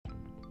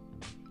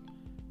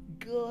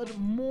good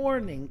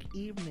morning,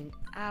 evening,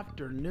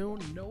 afternoon,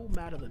 no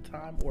matter the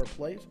time or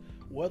place,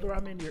 whether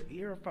I'm in your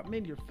ear or if I'm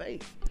in your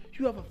face.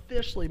 You have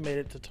officially made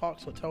it to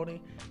Talks with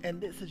Tony,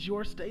 and this is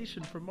your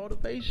station for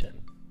motivation.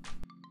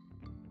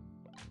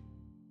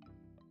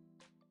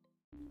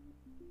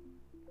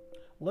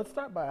 Let's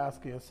start by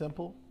asking a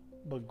simple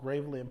but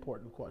gravely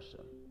important question.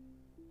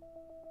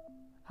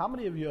 How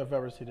many of you have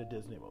ever seen a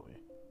Disney movie?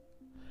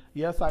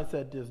 Yes, I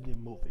said Disney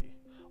movie.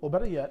 Well,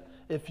 better yet,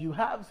 if you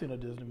have seen a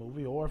Disney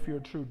movie or if you're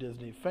a true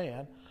Disney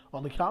fan,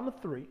 on the count of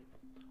three,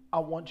 I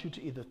want you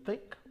to either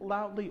think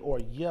loudly or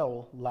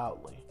yell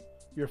loudly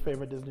your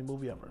favorite Disney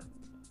movie ever.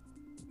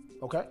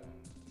 Okay?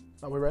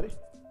 Are we ready?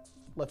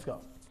 Let's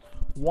go.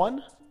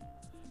 1,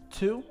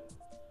 2,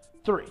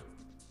 3.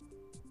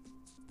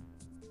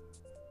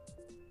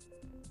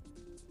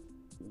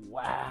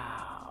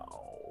 Wow.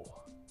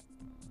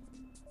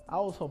 I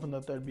was hoping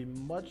that there'd be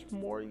much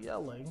more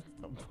yelling,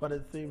 but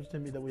it seems to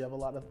me that we have a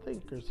lot of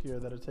thinkers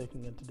here that are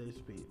taking in today's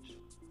speech.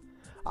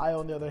 I,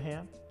 on the other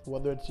hand,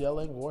 whether it's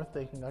yelling or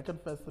thinking, I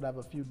confess that I have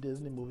a few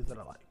Disney movies that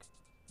I like.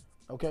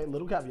 Okay,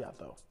 little caveat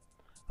though.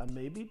 I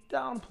may be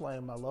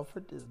downplaying my love for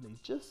Disney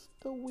just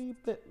a wee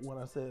bit when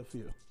I say a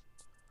few.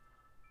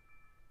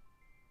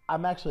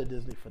 I'm actually a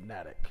Disney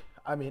fanatic.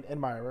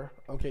 Admirer.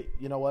 Okay,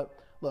 you know what?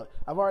 Look,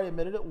 I've already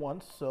admitted it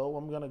once, so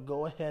I'm going to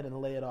go ahead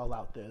and lay it all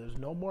out there. There's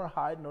no more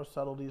hide nor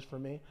subtleties for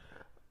me.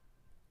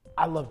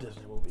 I love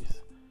Disney movies.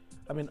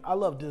 I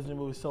love Disney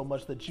movies so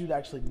much that you'd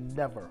actually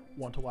never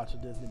want to watch a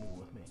Disney movie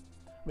with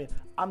me.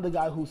 I'm the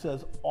guy who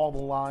says all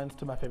the lines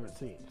to my favorite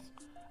scenes.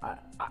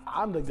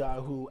 I'm the guy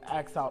who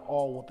acts out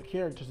all what the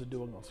characters are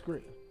doing on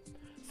screen.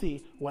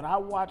 See, when I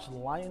watch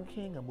Lion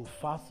King and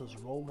Mufasa's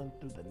rolling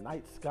through the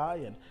night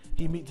sky and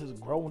he meets his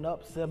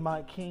grown-up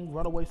semi-king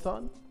runaway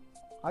son,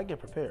 I get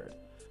prepared.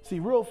 See,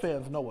 real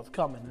fans know what's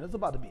coming, and it's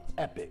about to be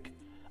epic.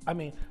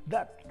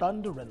 That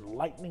thunder and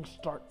lightning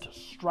start to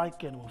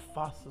strike, and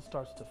Mufasa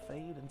starts to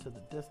fade into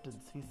the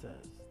distance. He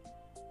says,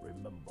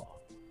 "Remember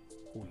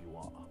who you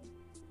are."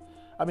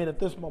 At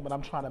this moment,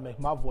 I'm trying to make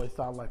my voice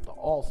sound like the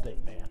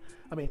Allstate man.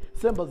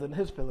 Simba's in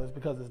his feelings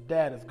because his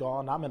dad is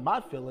gone. I'm in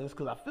my feelings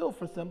because I feel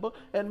for Simba.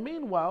 And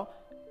meanwhile,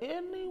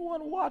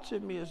 anyone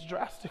watching me is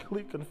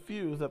drastically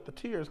confused at the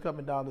tears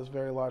coming down this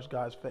very large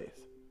guy's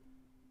face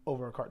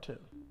over a cartoon.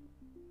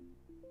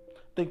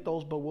 Think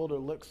those bewildered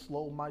looks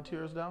slowed my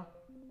tears down?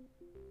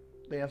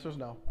 The answer is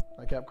no.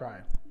 I kept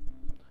crying.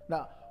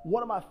 Now,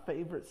 one of my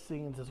favorite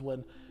scenes is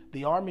when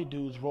the army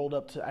dudes rolled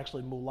up to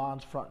actually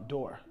Mulan's front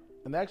door.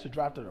 And they actually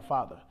drafted her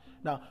father.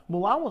 Now,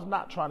 Mulan was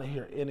not trying to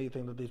hear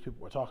anything that these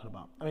people were talking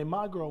about.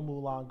 My girl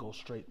Mulan goes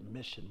straight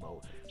mission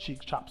mode. She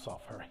chops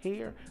off her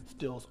hair,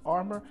 steals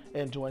armor,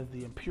 and joins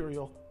the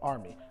Imperial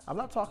Army. I'm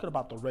not talking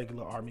about the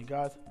regular army,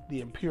 guys.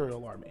 The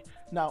Imperial Army.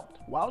 Now,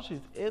 while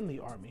she's in the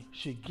army,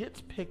 she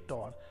gets picked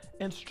on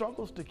and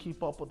struggles to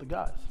keep up with the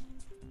guys.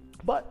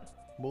 But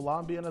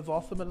Mulan, being as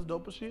awesome and as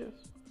dope as she is,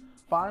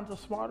 finds a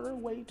smarter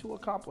way to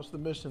accomplish the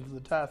missions and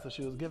the tasks that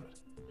she was given.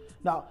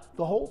 Now,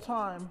 the whole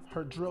time,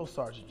 her drill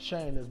sergeant,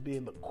 Shane, is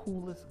being the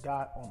coolest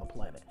guy on the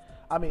planet.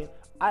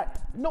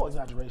 No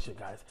exaggeration,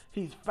 guys.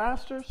 He's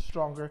faster,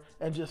 stronger,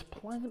 and just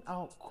plain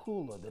out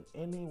cooler than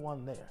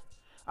anyone there.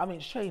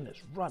 Shane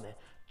is running,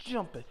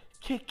 jumping,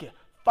 kicking,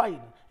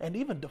 fighting, and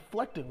even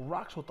deflecting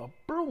rocks with a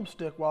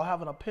broomstick while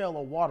having a pail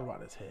of water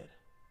on his head.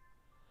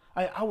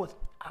 I was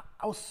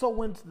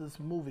so into this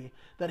movie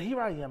that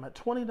here I am at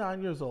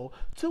 29 years old,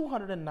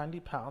 290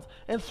 pounds,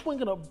 and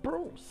swinging a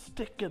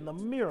broomstick in the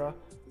mirror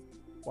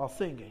while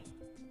singing.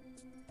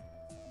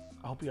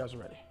 I hope you guys are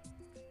ready.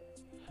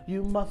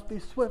 You must be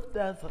swift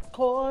as a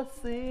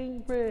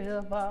coursing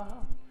river,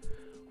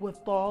 with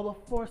all the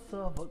force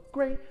of a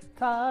great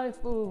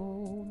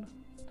typhoon,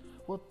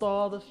 with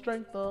all the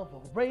strength of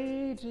a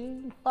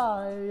raging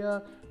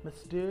fire,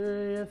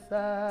 mysterious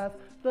as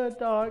the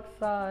dark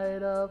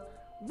side of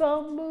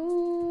the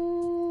moon.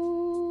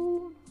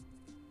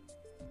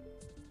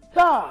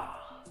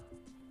 Ah!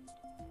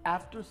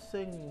 After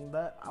singing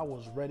that, I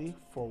was ready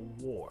for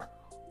war.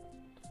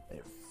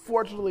 And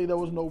fortunately, there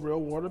was no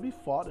real war to be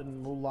fought,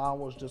 and Mulan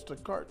was just a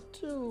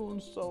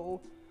cartoon,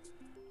 so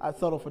I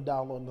settled for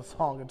downloading the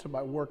song into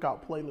my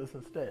workout playlist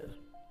instead.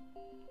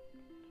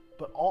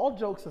 But all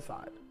jokes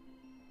aside,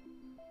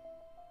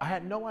 I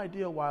had no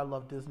idea why I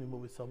loved Disney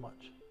movies so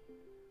much.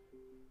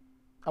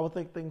 I would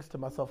think things to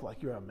myself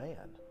like, you're a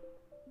man.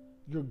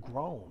 You're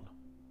grown.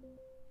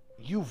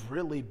 You've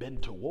really been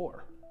to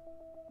war.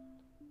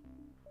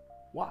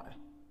 Why?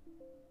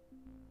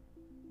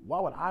 Why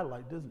would I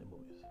like Disney movies?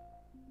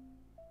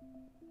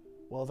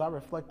 Well, as I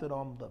reflected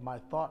on my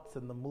thoughts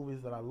and the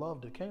movies that I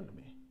loved, it came to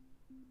me.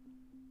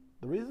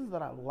 The reasons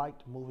that I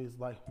liked movies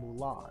like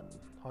Mulan,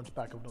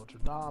 Hunchback of Notre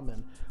Dame,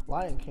 and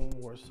Lion King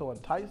were so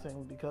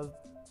enticing because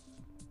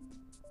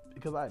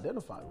I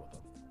identified with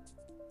them.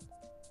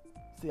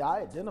 See,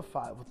 I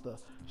identified with the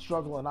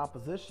struggle and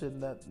opposition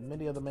that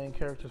many of the main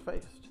characters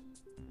faced.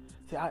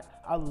 See,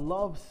 I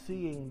love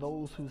seeing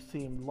those who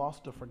seemed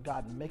lost or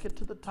forgotten make it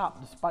to the top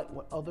despite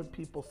what other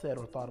people said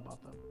or thought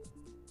about them.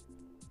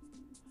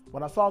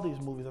 When I saw these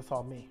movies, I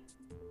saw me.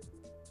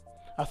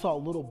 I saw a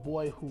little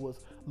boy who was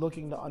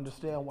looking to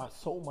understand why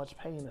so much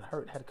pain and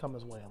hurt had come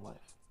his way in life.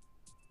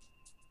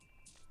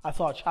 I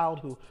saw a child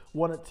who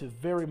wanted to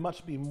very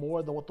much be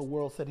more than what the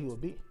world said he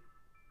would be.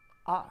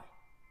 I,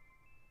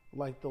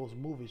 like those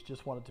movies,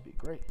 just wanted to be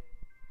great.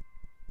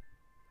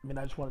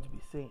 I just wanted to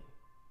be seen.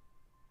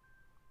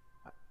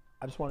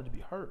 I just wanted to be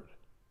heard.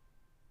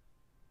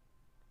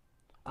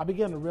 I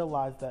began to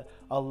realize that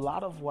a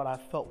lot of what I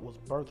felt was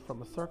birthed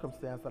from a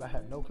circumstance that I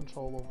had no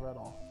control over at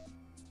all.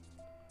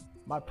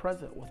 My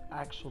present was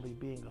actually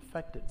being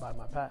affected by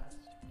my past.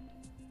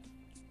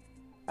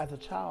 As a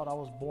child, I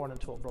was born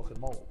into a broken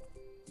mold.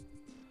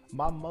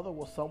 My mother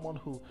was someone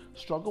who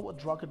struggled with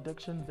drug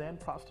addictions and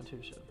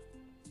prostitution.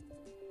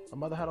 My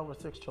mother had over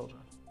 6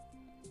 children,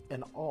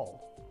 and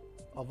all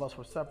of us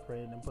were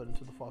separated and put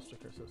into the foster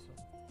care system.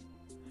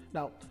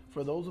 Now,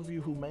 for those of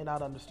you who may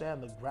not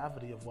understand the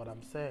gravity of what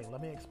I'm saying,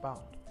 let me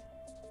expound.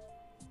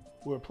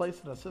 We were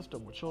placed in a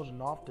system where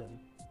children often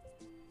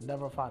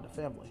never find a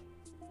family,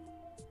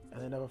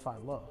 and they never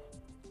find love.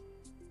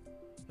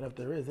 And if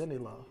there is any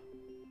love,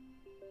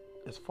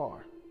 it's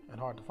far and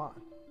hard to find.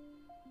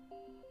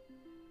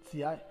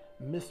 See, I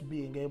miss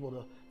being able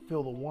to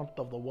feel the warmth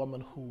of the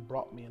woman who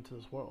brought me into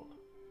this world.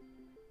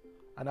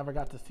 I never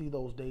got to see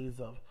those days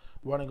of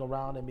running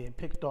around and being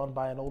picked on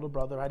by an older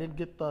brother. I didn't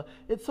get the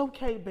 "it's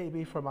okay,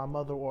 baby" from my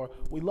mother or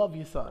 "we love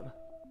you, son."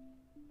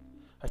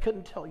 I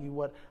couldn't tell you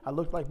what I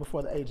looked like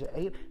before the age of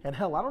 8, and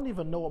hell, I don't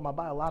even know what my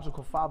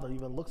biological father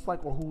even looks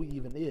like or who he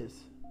even is.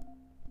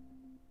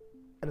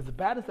 And as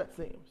bad as that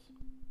seems,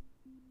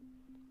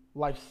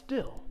 life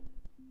still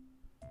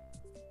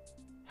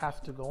has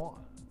to go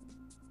on.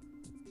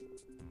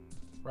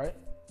 Right?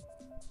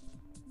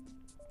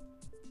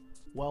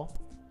 Well,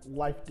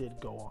 life did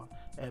go on,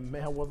 and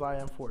man, was I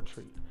in for a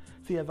treat.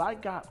 See, as I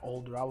got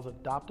older, I was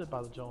adopted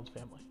by the Jones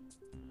family.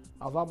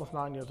 I was almost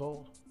 9 years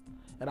old,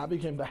 and I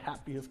became the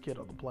happiest kid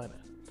on the planet.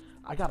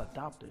 I got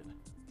adopted.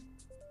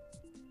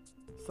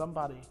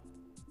 Somebody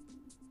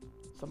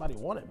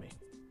wanted me.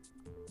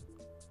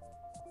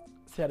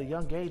 See, at a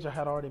young age, I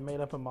had already made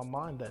up in my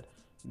mind that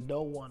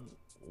no one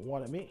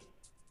wanted me.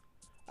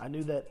 I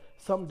knew that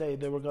someday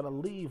they were going to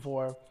leave,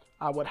 or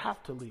I would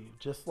have to leave,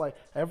 just like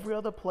every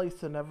other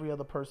place and every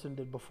other person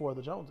did before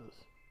the Joneses.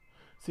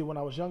 See, when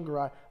I was younger,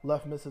 I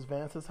left Mrs.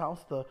 Vance's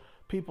house. The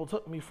people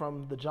took me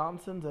from the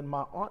Johnsons, and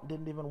my aunt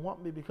didn't even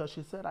want me because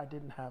she said I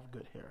didn't have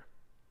good hair.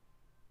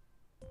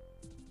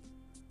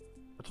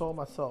 I told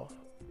myself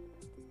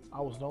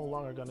I was no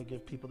longer going to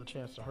give people the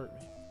chance to hurt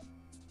me.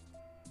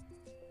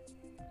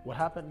 What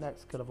happened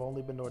next could have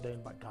only been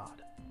ordained by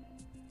God.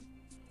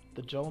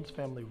 The Jones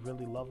family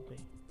really loved me.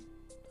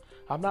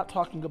 I'm not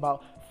talking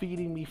about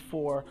feeding me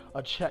for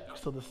a check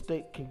so the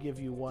state can give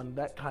you one,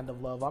 that kind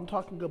of love. I'm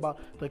talking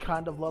about the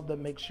kind of love that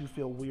makes you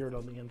feel weird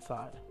on the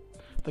inside.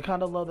 The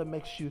kind of love that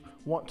makes you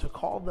want to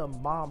call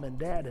them mom and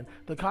dad. And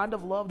the kind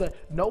of love that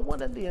no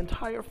one in the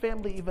entire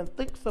family even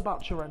thinks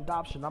about your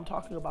adoption. I'm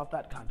talking about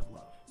that kind of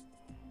love.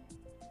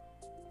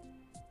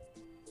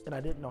 And I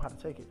didn't know how to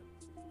take it.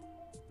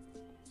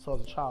 So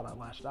as a child, I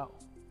lashed out.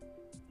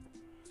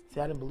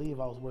 See, I didn't believe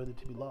I was worthy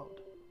to be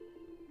loved.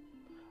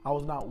 I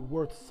was not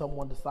worth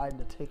someone deciding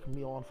to take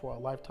me on for a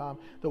lifetime.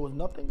 There was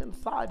nothing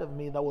inside of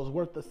me that was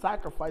worth the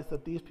sacrifice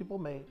that these people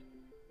made.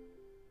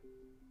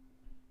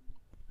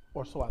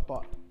 Or so I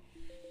thought.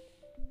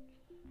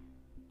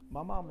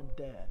 My mom and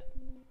dad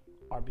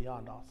are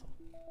beyond awesome.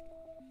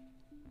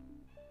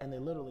 And they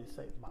literally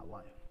saved my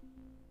life.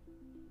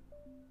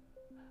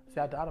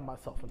 See, I doubted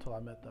myself until I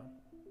met them.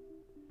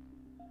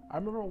 I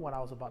remember when I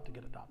was about to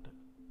get adopted.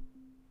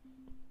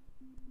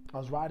 I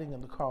was riding in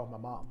the car with my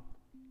mom.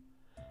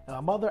 And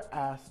my mother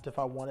asked if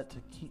I wanted to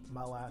keep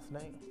my last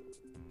name.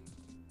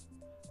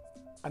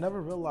 I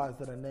never realized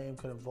that a name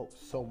could evoke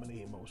so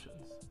many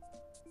emotions.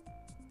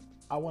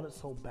 I wanted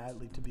so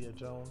badly to be a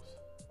Jones.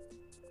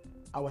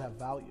 I would have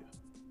value.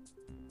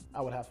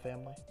 I would have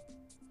family.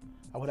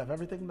 I would have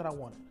everything that I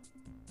wanted.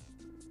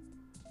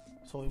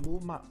 So we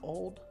moved my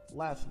old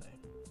last name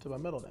to my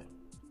middle name,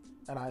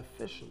 and I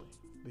officially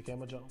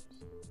became a Jones.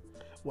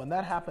 When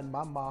that happened,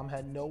 my mom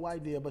had no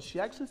idea, but she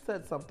actually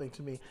said something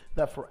to me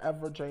that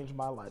forever changed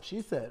my life.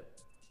 She said,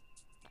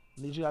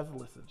 I need you guys to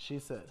listen. She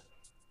said,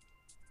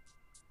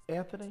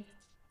 Anthony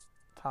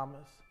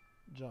Thomas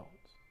Jones.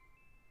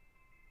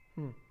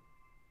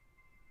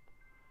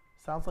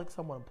 Sounds like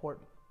someone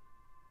important.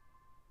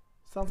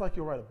 Sounds like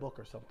you'll write a book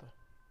or something.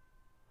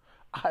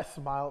 I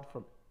smiled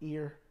from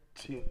ear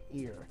to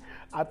ear.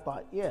 I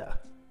thought, yeah,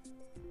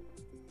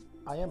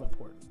 I am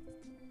important.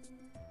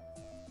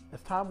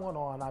 As time went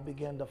on, I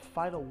began to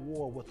fight a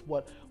war with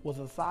what was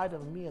inside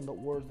of me and the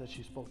words that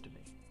she spoke to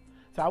me.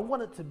 So I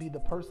wanted to be the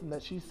person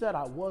that she said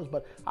I was,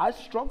 but I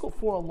struggled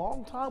for a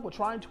long time with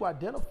trying to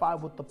identify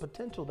with the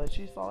potential that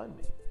she saw in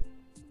me.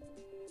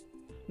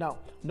 Now,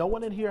 no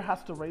one in here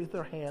has to raise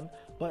their hand,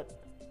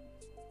 but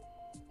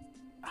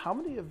how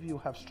many of you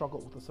have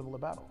struggled with a similar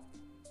battle?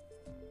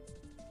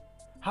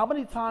 How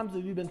many times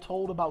have you been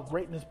told about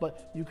greatness,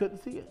 but you couldn't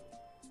see it?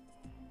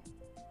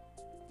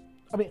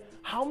 I mean,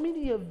 how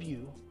many of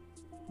you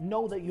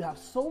know that you have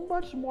so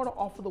much more to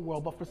offer the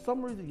world, but for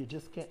some reason you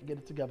just can't get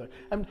it together.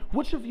 And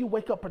which of you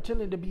wake up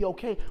pretending to be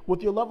okay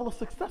with your level of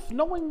success,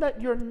 knowing that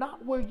you're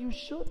not where you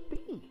should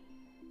be?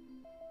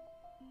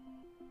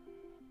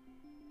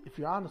 If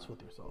you're honest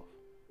with yourself,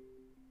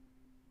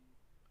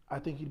 I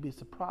think you'd be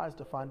surprised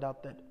to find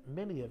out that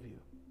many of you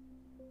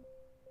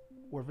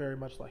were very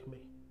much like me.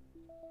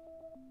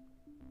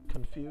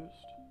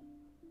 Confused,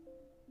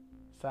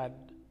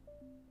 saddened,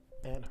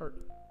 and hurt.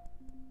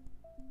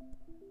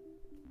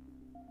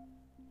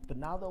 But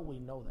now that we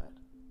know that,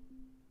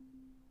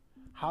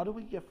 how do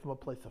we get from a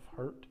place of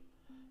hurt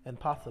and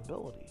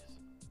possibilities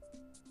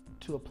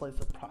to a place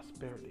of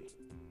prosperity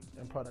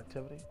and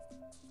productivity?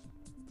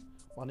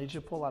 Well, I need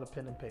you to pull out a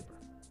pen and paper.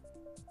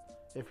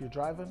 If you're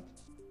driving,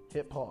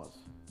 hit pause.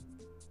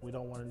 We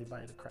don't want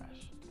anybody to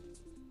crash.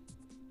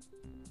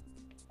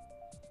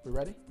 We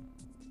ready?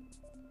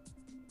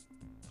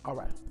 All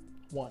right.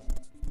 1,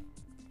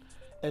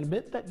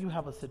 admit that you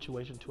have a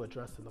situation to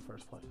address in the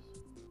first place.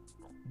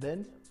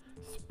 Then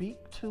speak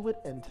to it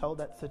and tell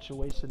that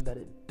situation that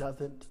it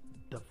doesn't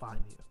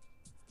define you.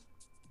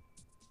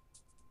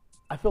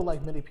 I feel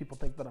like many people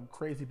think that I'm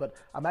crazy, but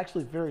I'm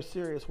actually very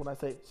serious when I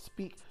say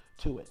speak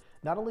to it.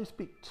 Not only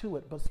speak to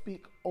it, but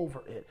speak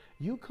over it.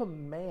 You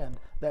command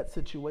that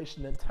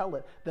situation and tell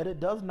it that it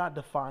does not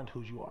define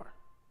who you are.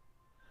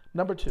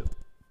 Number 2,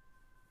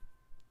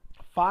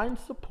 find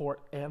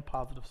support and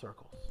positive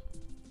circles.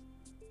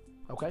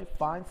 Okay?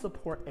 Find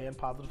support and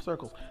positive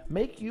circles.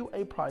 Make you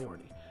a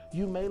priority.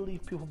 You may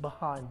leave people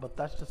behind, but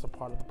that's just a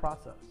part of the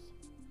process.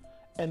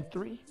 And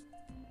 3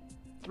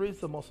 is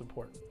the most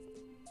important.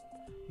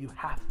 You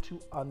have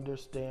to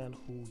understand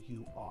who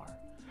you are.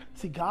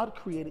 See, God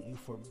created you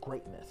for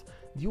greatness.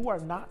 You are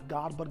not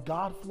God, but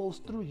God flows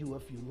through you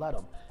if you let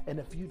him. And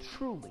if you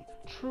truly,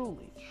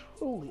 truly,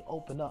 truly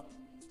open up,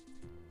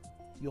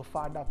 you'll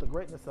find out the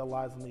greatness that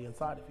lies on the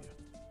inside of you.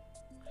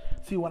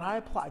 See, when I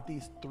applied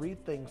these 3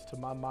 things to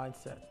my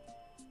mindset,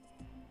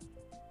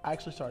 I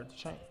actually started to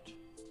change.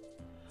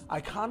 I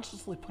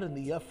consciously put in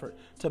the effort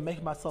to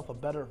make myself a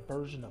better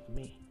version of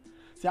me.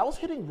 See, I was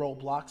hitting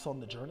roadblocks on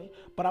the journey,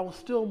 but I was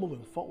still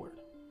moving forward.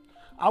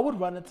 I would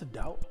run into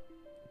doubt,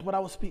 but I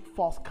would speak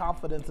false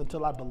confidence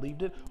until I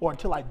believed it or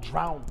until I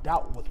drowned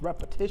doubt with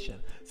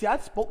repetition. See, I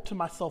spoke to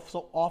myself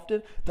so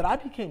often that I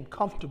became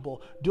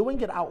comfortable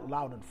doing it out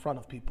loud in front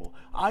of people.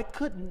 I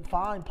couldn't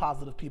find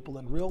positive people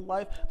in real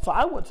life, so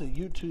I went to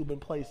YouTube and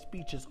played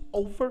speeches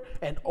over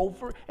and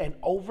over and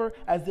over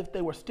as if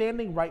they were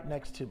standing right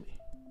next to me.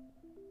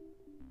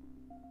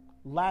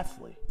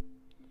 Lastly,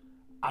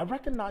 I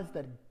recognized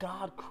that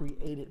God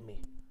created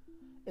me.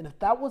 And if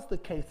that was the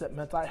case, that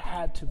meant I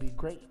had to be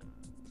great.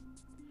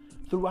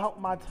 Throughout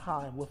my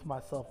time with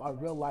myself, I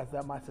realized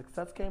that my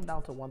success came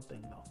down to one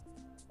thing, though: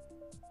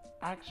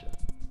 action.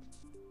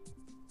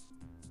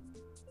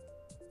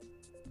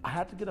 I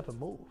had to get up and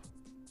move.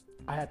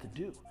 I had to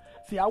do.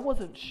 See, I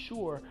wasn't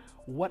sure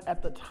what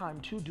at the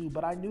time to do,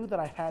 but I knew that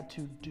I had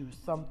to do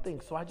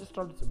something, so I just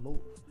started to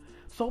move.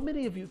 So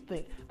many of you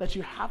think that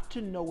you have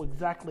to know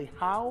exactly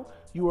how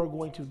you are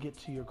going to get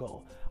to your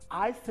goal.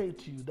 I say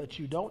to you that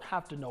you don't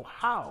have to know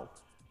how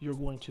you're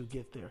going to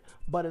get there,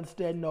 but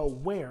instead know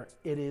where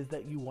it is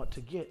that you want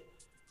to get.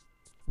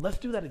 Let's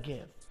do that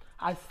again.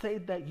 I say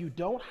that you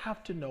don't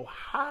have to know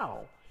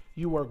how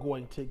you are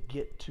going to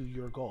get to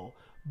your goal,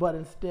 but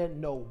instead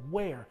know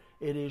where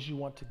it is you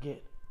want to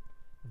get.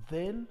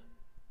 Then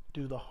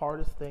do the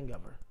hardest thing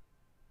ever.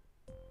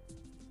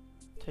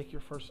 Take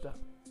your first step.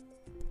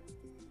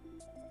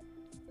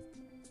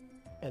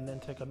 And then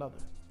take another.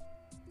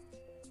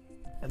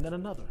 And then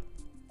another.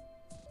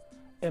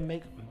 And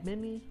make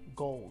many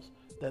goals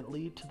that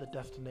lead to the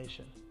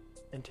destination.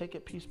 And take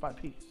it piece by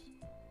piece.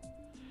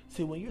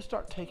 See, when you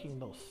start taking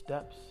those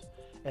steps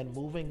and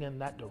moving in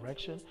that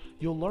direction,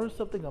 you'll learn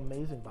something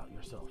amazing about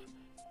yourself.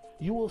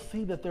 You will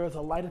see that there is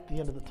a light at the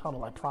end of the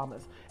tunnel, I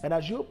promise. And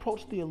as you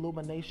approach the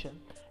illumination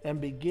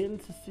and begin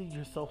to see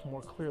yourself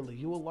more clearly,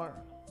 you will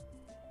learn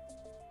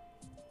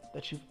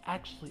that you've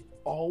actually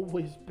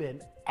always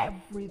been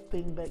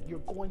everything that you're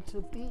going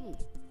to be.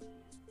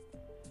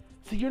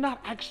 See, you're not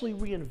actually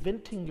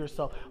reinventing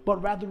yourself,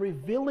 but rather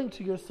revealing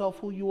to yourself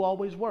who you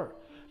always were.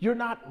 You're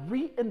not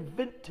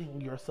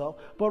reinventing yourself,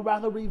 but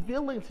rather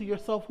revealing to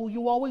yourself who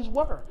you always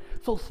were.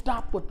 So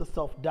stop with the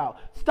self-doubt,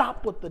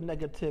 stop with the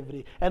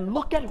negativity, and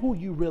look at who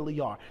you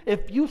really are.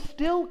 If you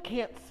still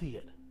can't see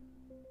it,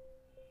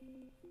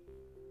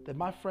 then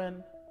my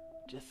friend,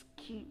 just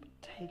keep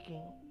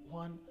taking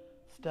one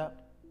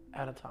step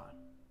at a time.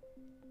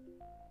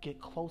 Get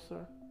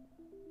closer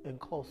and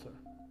closer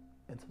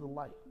into the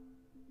light.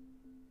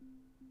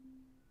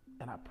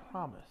 And I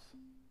promise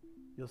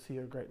you'll see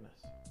your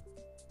greatness.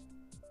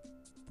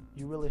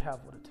 You really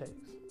have what it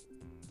takes.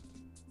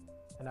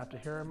 And after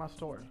hearing my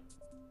story,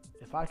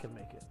 if I can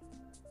make it,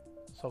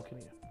 so can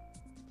you.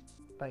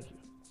 Thank you.